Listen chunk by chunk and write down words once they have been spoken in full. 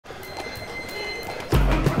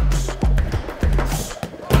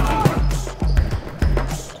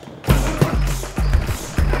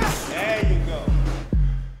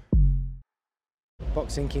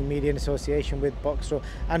Boxing King Media in association with Boxer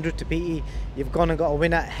Andrew Tabiti. You've gone and got a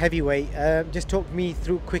win at heavyweight. Just talk me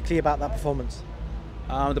through quickly about that performance.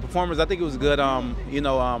 The performance, I think it was good.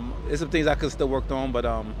 There's some things I could still work on, but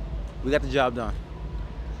we got the job done.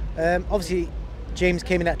 Obviously, James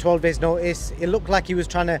came in at 12 days' notice. It looked like he was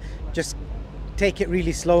trying to just take it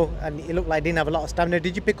really slow, and it looked like he didn't have a lot of stamina.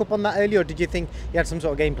 Did you pick up on that early, or did you think he had some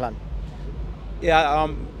sort of game plan? Yeah,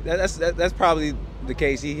 that's probably the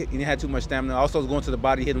case. He had too much stamina. Also, was going to the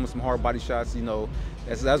body, hitting him with some hard body shots.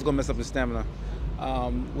 That's going to mess up his stamina.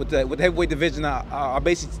 With the heavyweight division, I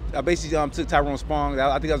basically took Tyrone Spong.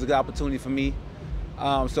 I think that was a good opportunity for me.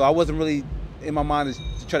 So I wasn't really in my mind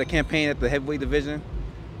to try to campaign at the heavyweight division.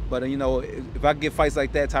 But if I get fights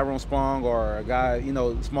like that, Tyrone Spong or a guy,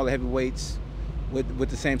 smaller heavyweights with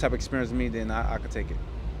the same type of experience as me, then I could take it.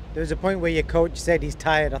 There was a point where your coach said he's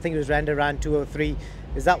tired. I think it was around 203.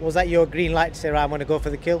 Was that your green light to say, right, I'm going to go for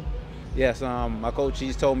the kill? Yes, my coach, he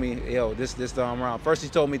just told me, this round. First he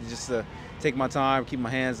told me to just take my time, keep my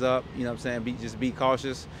hands up, just be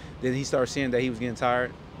cautious. Then he started seeing that he was getting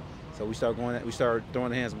tired. So we started throwing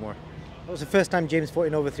the hands more. That was the first time James fought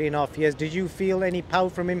in over 3.5 years. Did you feel any power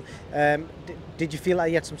from him? Did you feel like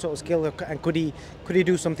he had some sort of skill, and could he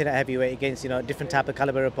do something at heavyweight against different type of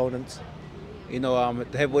caliber opponents? The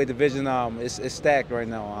heavyweight division it's stacked right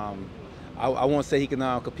now. I won't say he can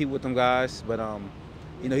compete with them guys, but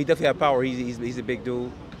he definitely has power. He's a big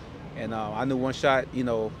dude, and I knew one shot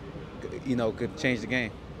could change the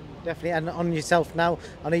game. Definitely. And on yourself now,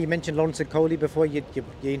 I know you mentioned Lawrence and Coley before. You're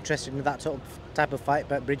interested in that sort of type of fight,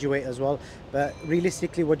 but Bridgerweight as well. But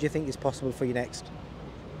realistically, what do you think is possible for you next?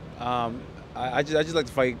 I just like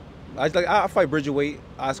to fight. I fight Bridgerweight,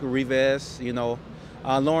 Oscar Revis.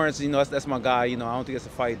 Lawrence, that's my guy. I don't think it's a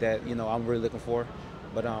fight that I'm really looking for.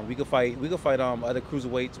 But we could fight other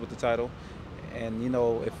cruiserweights with the title. And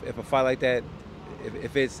if a fight like that,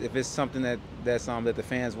 if it's something that the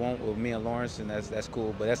fans want with me and Lawrence, and that's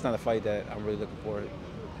cool. But that's not a fight that I'm really looking for.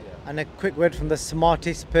 And a quick word from the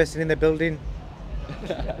smartest person in the building.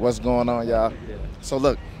 What's going on, y'all? So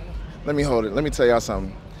look, let me hold it. Let me tell y'all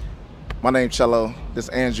something. My name's Cello. This is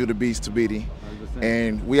Andrew the Beast Tabiti.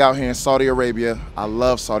 And we out here in Saudi Arabia. I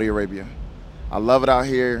love Saudi Arabia. I love it out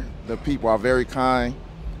here. The people are very kind.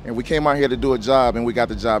 And we came out here to do a job, and we got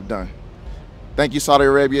the job done. Thank you, Saudi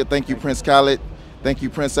Arabia. Thank you, Prince Khalid. Thank you,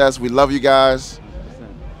 Princess. We love you guys.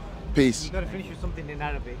 Peace. You got to finish with something in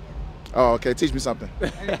Arabic. Oh, okay. Teach me something.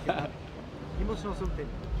 You must know something.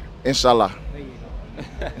 Inshallah. There you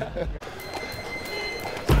go.